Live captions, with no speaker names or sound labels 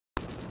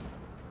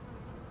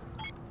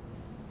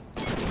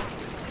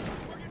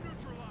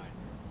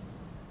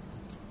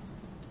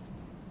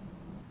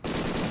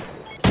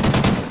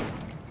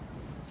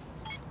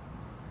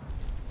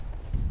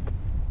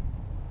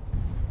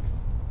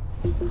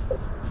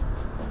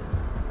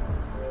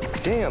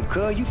Damn,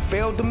 cuz, you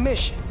failed the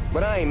mission.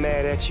 But I ain't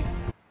mad at you.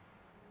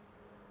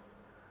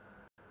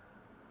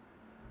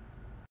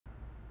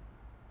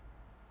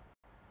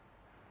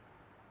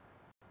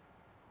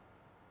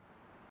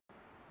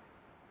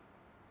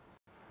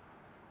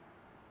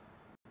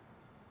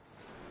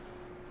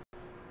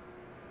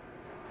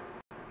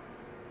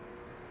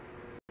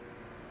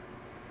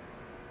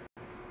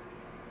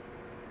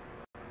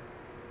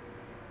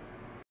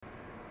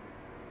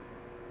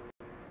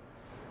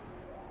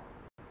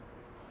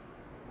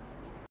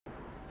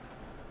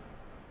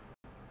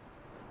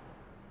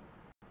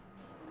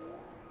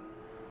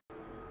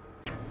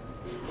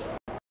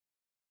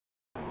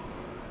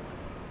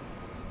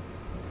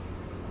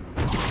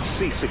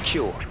 C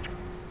secure.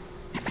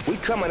 We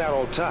coming out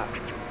on top.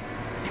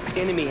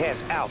 Enemy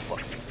has Alpha.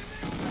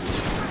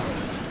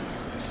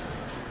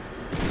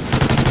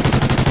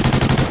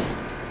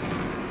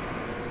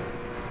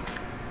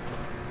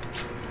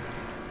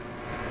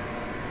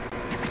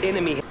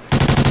 Enemy.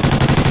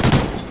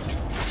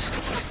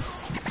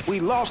 We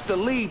lost the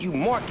lead, you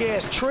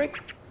mark-ass trick.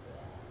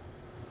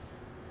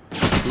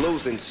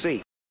 Losing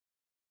C.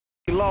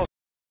 We lost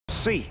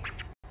C.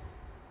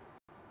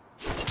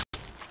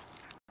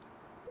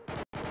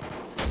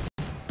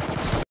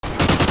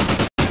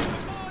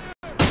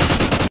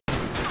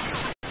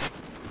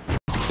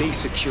 B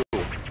secure.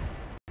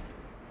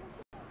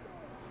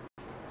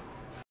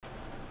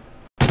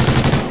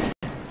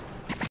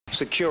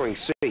 Securing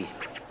C.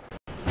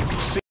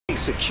 C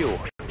secure.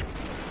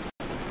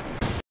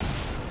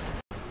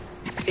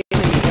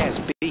 Enemy has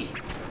B.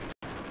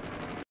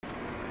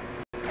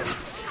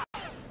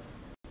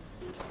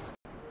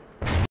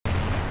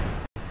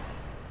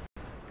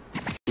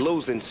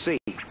 Losing C.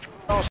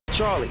 Lost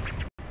Charlie.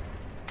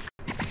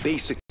 B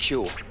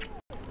secure.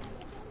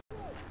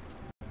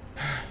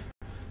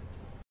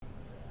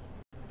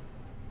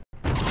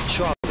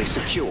 Charlie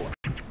secure.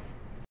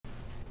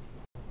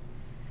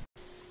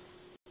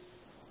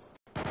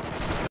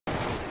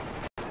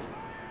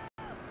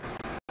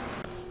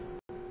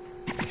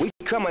 We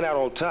coming out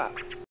on top.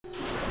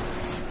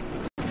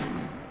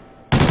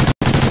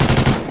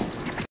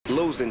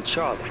 Losing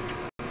Charlie.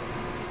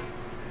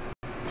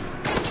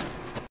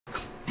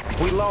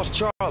 We lost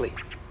Charlie.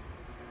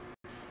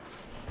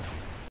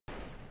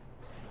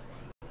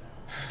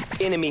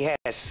 Enemy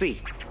has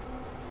C.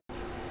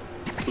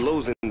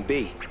 Losing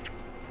B.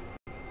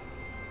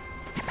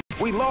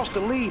 We lost the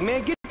lead,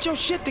 man. Get your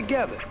shit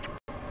together.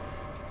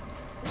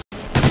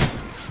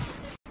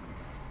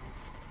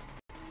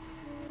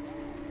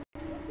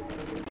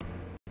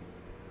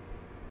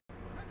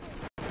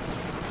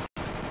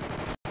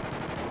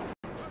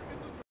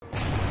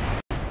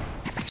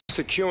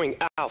 Securing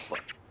Alpha.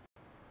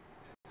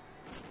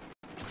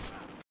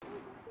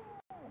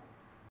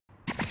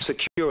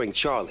 Securing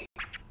Charlie.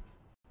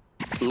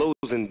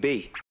 Losing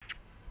B.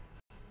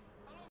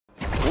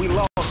 We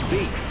lost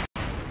B.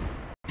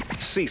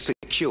 C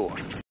secure.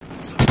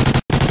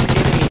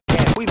 Enemy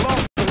has. We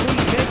lost the lead,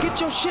 man.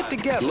 Get your shit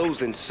together.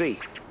 Losing C.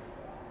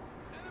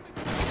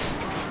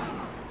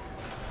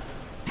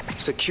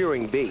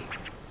 Securing B.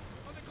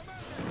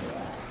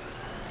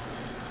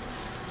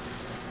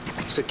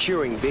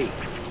 Securing B.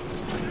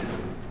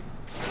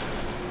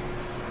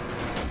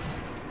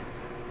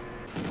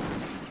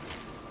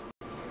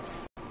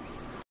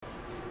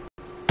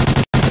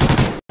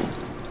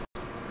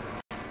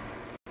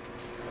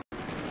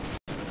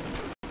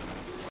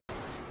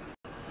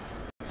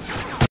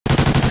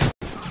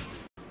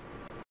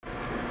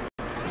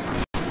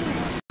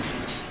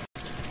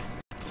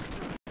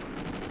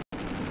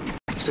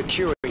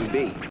 Securing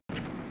B.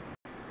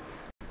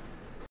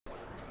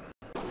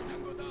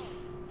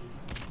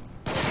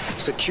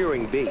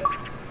 Securing B.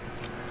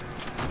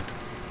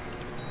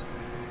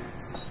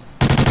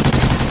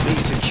 B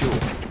secure.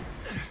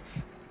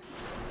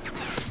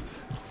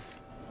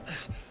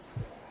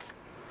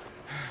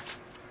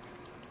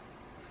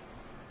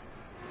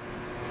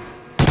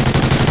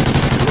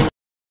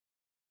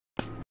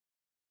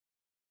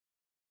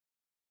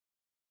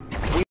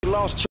 We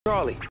lost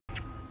Charlie.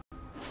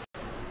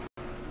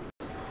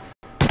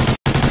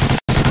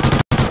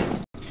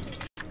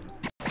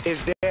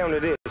 It's down to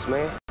this,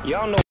 man.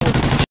 Y'all know what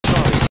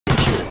Charlie's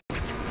secure.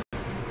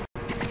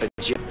 A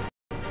jet.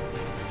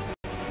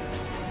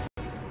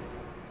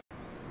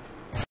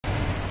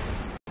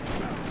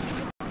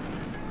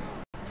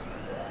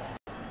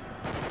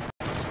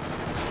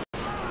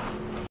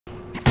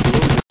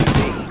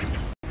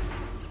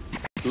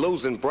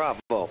 Losing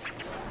Bravo.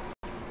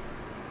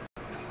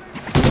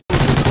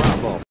 Losing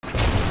Bravo.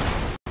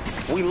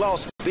 We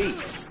lost B.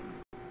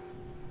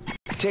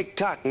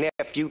 Tick-tock,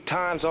 nephew.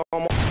 Time's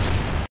almost.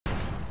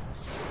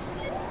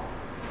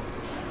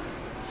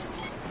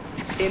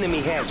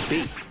 Enemy has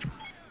B.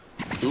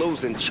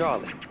 Losing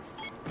Charlie.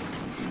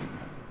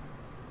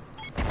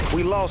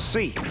 We lost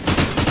C.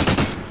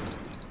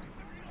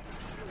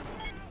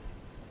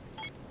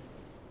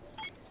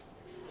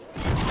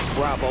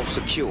 Bravo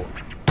secure.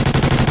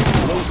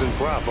 Losing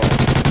Bravo.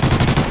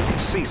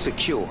 C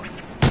secure.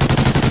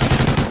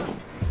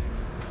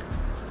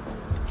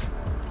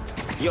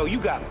 Yo,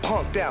 you got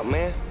punked out,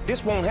 man.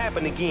 This won't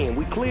happen again.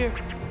 We clear?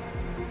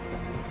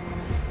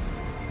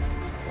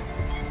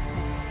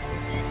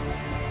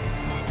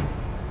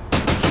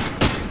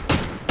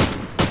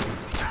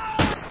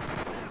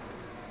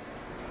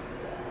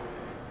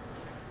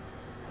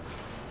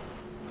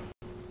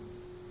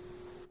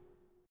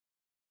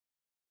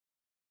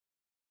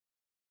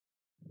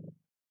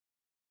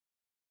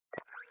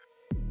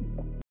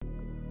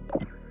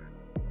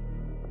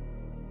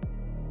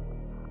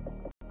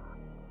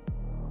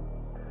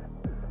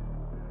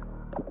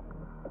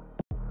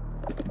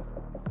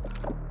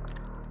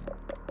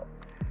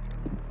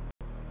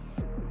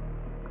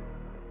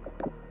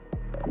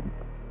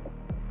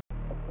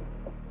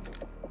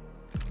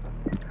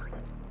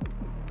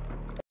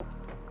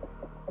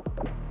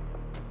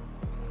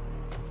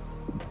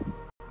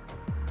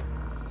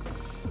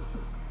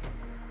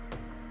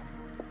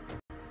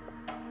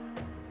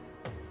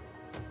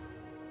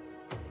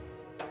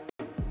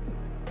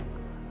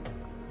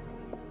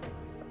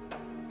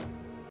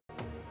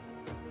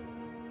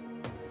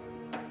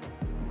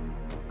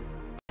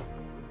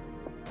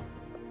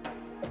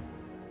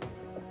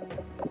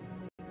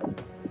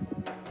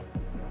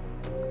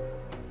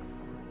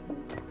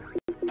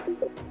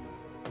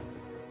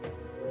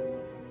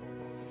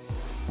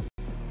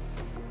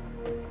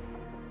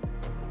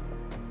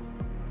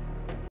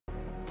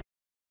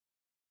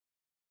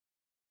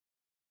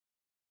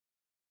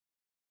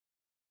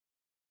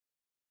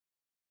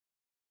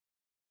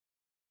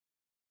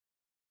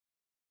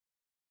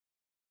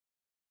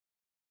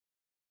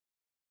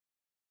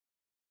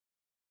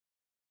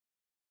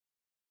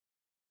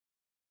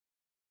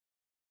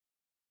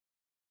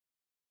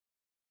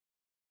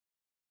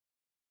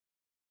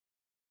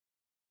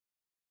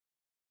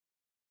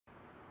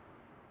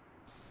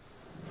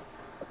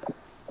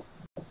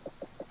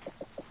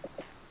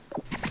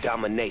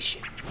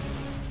 Domination.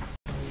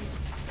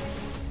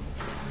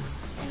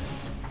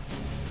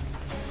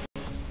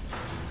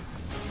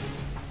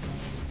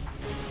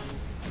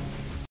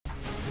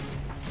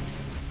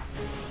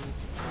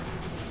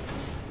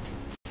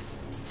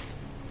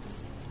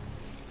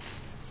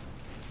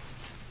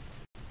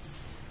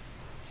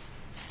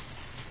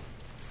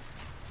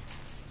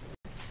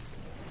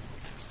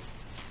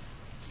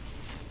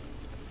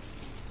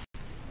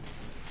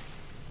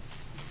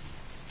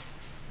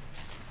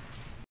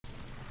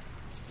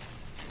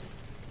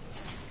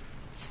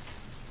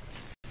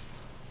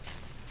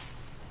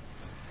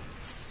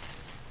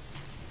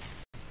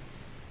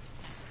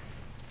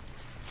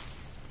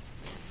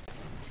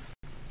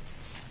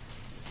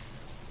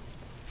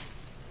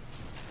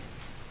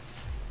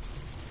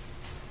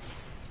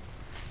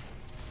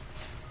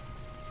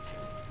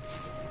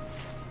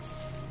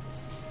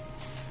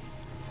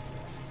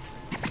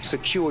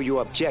 Secure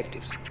your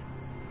objectives.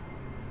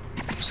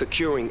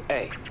 Securing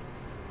A.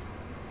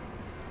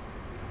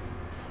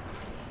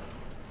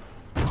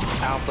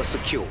 Alpha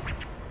secure.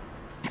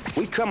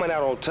 We coming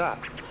out on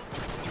top.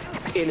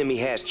 Enemy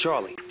has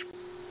Charlie.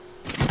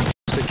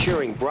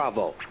 Securing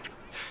Bravo.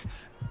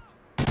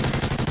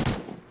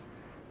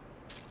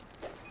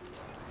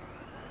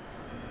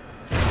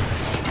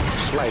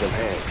 Sleight of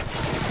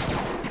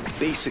hand.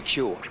 B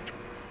secure.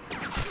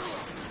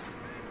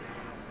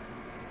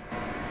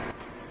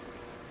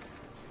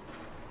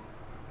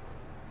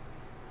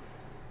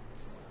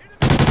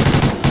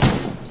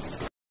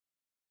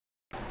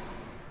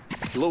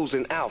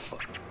 Losing Alpha.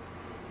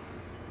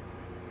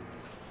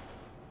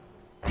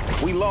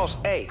 We lost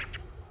A.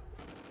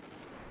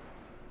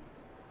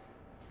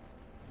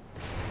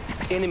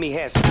 Enemy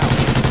has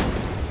Alpha.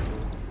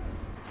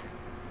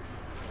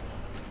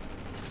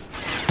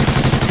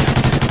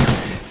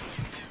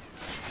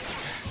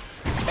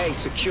 A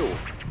secure.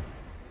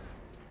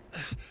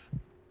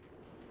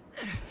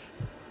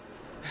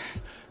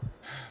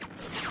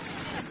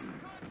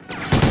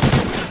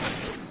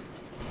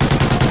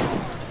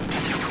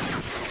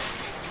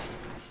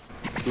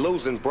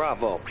 Losing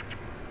Bravo.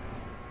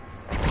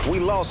 We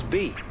lost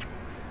B.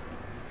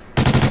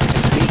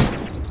 B.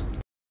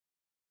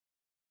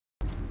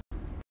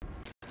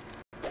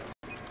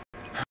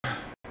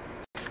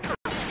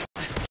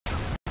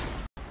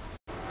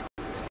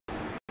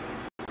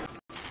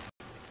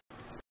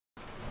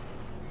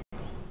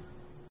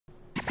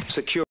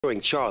 Securing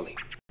Charlie.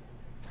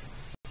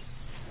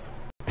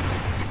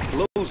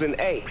 Losing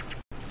A.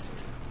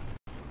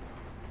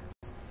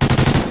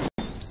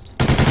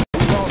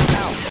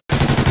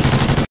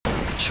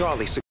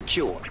 Charlie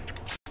secure.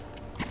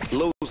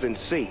 Losing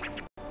C.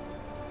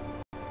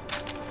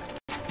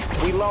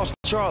 We lost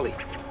Charlie.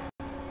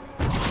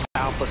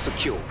 Alpha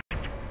secure.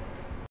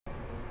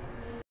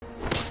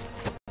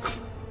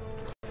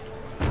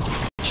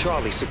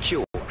 Charlie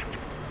secure.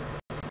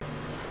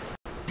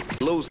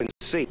 Losing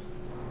C.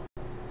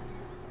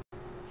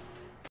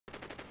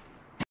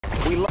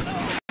 We lost.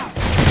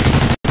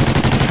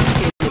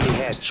 Enemy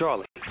has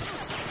Charlie.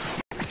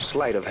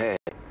 Sleight of hand.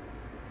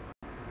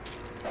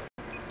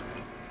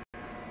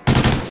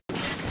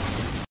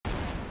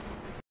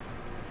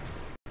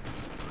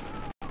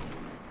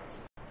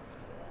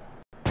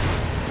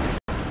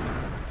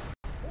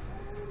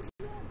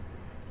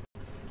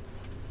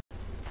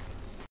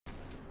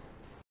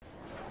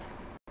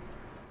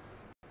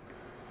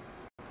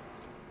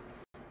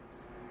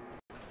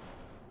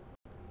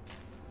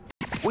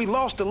 We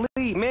lost the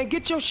lead, man.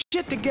 Get your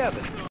shit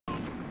together.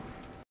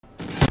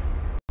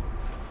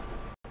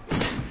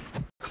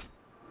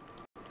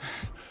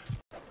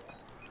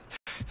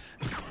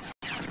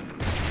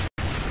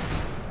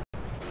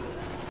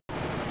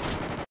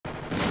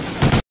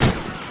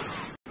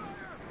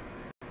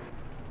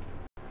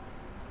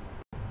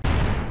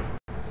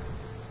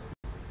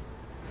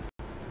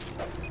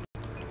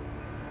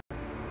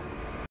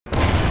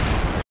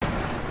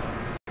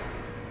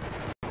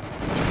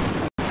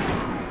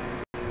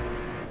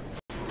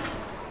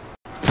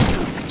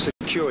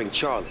 Securing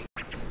Charlie.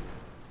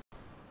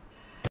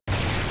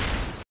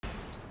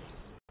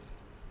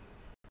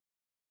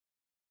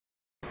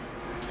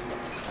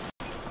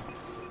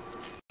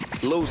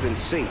 Losing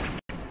C.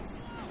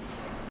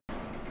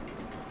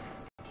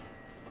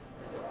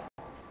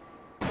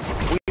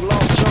 We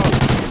lost Charlie.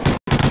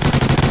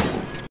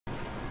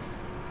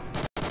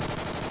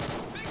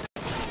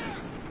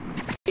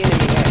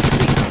 Enemy has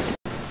C.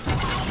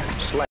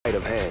 Sleight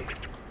of hand.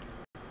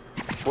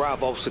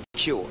 Bravo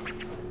secure.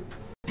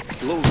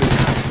 Losing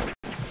out.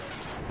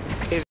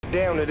 It's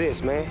down to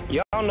this, man.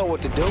 Y'all know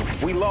what to do.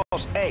 We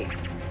lost A.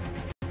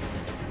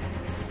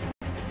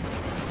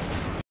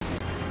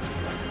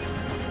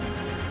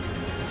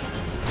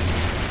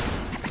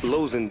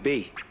 Losing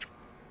B.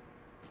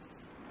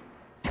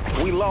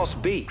 We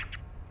lost B.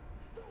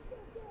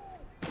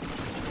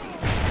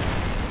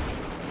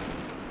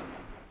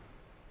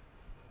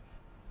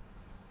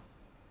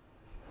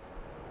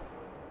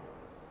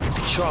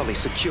 Charlie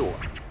secure.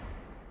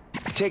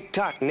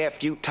 Tick-tock,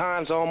 nephew.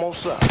 Time's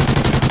almost up.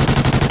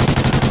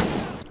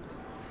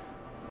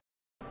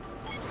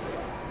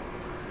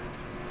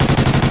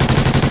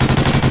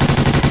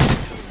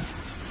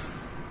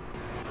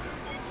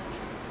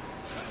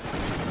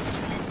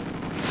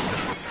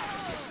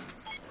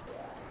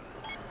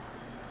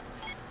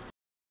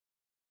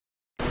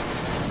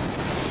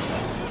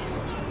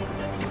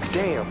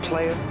 Damn,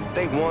 player.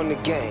 They won the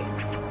game.